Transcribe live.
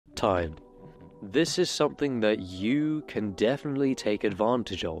time. This is something that you can definitely take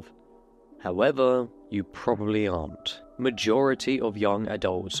advantage of. However, you probably aren't. Majority of young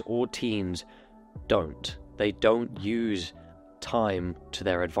adults or teens don't. They don't use time to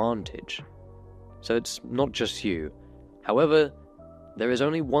their advantage. So it's not just you. However, there is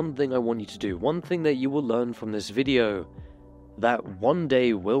only one thing I want you to do, one thing that you will learn from this video that one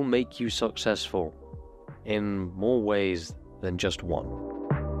day will make you successful in more ways than just one.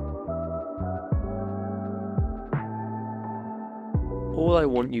 All I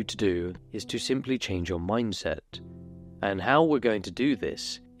want you to do is to simply change your mindset. And how we're going to do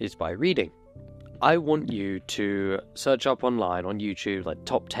this is by reading. I want you to search up online on YouTube like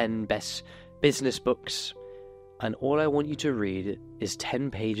top 10 best business books, and all I want you to read is 10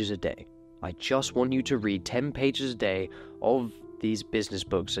 pages a day. I just want you to read 10 pages a day of these business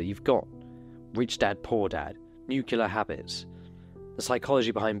books that you've got. Rich Dad, Poor Dad, Nuclear Habits, The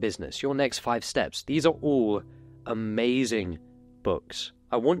Psychology Behind Business, Your Next 5 Steps. These are all amazing books.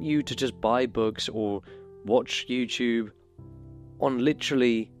 I want you to just buy books or watch YouTube on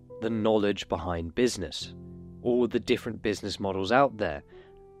literally the knowledge behind business. All the different business models out there.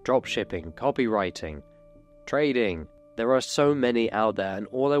 Dropshipping, copywriting, trading. There are so many out there, and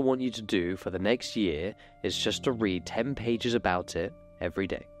all I want you to do for the next year is just to read 10 pages about it every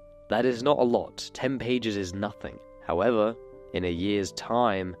day. That is not a lot. 10 pages is nothing. However, in a year's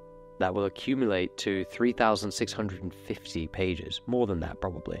time, that will accumulate to 3,650 pages. More than that,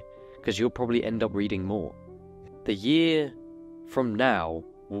 probably. Because you'll probably end up reading more. The year from now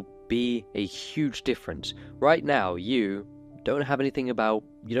will be a huge difference. Right now, you don't know anything about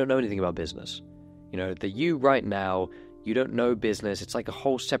business. You know, the you right now, you don't know business. It's like a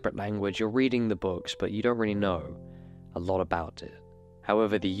whole separate language. You're reading the books, but you don't really know a lot about it.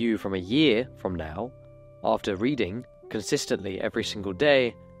 However, the you from a year from now, after reading consistently every single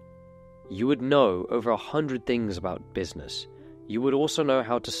day, you would know over 100 things about business. You would also know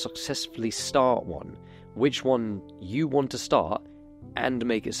how to successfully start one, which one you want to start, and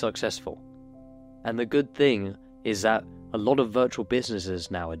make it successful. And the good thing is that a lot of virtual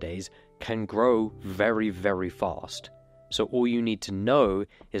businesses nowadays can grow very, very fast. So all you need to know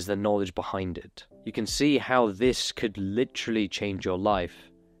is the knowledge behind it. You can see how this could literally change your life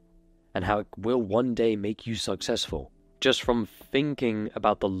and how it will one day make you successful just from thinking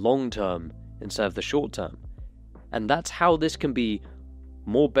about the long term instead of the short term. And that's how this can be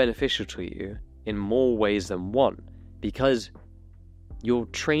more beneficial to you in more ways than one, because you're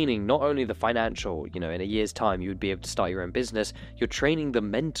training not only the financial, in a year's time you would be able to start your own business, you're training the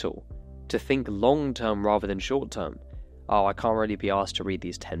mental to think long term rather than short term. Oh, I can't really be asked to read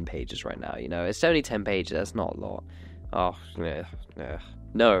these 10 pages right now, it's only 10 pages, that's not a lot. Oh, yeah.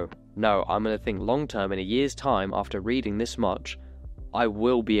 No, I'm going to think long term. In a year's time, after reading this much, I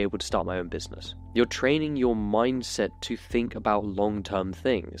will be able to start my own business. You're training your mindset to think about long term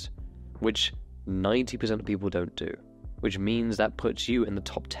things, which 90% of people don't do, which means that puts you in the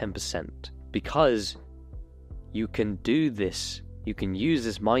top 10%, because you can do this, you can use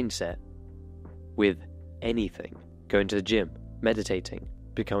this mindset with anything. Going to the gym, meditating,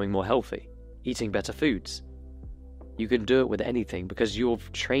 becoming more healthy, eating better foods. You can do it with anything because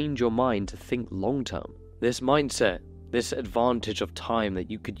you've trained your mind to think long term. This mindset, this advantage of time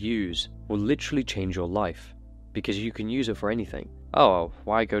that you could use will literally change your life because you can use it for anything. Oh,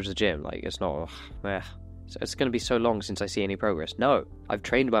 why go to the gym? It's not... It's going to be so long since I see any progress. No, I've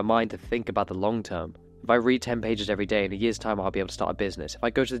trained my mind to think about the long term. If I read 10 pages every day, in a year's time I'll be able to start a business. If I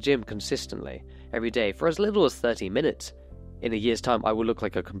go to the gym consistently every day for as little as 30 minutes, in a year's time I will look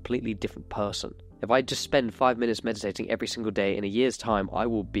like a completely different person. If I just spend 5 minutes meditating every single day, in a year's time I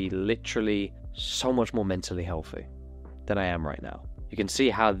will be literally so much more mentally healthy than I am right now. You can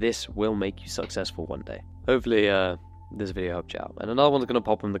see how this will make you successful one day. Hopefully this video helped you out. And another one's going to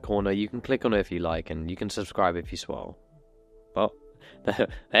pop in the corner. You can click on it if you like, and you can subscribe if you swell. Well,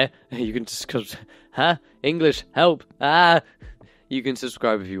 you can just... English, help! You can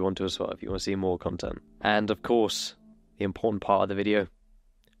subscribe if you want to as well, if you want to see more content. And of course, the important part of the video,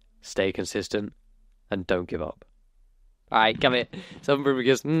 stay consistent and don't give up. Alright, come here. 7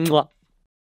 Mwah.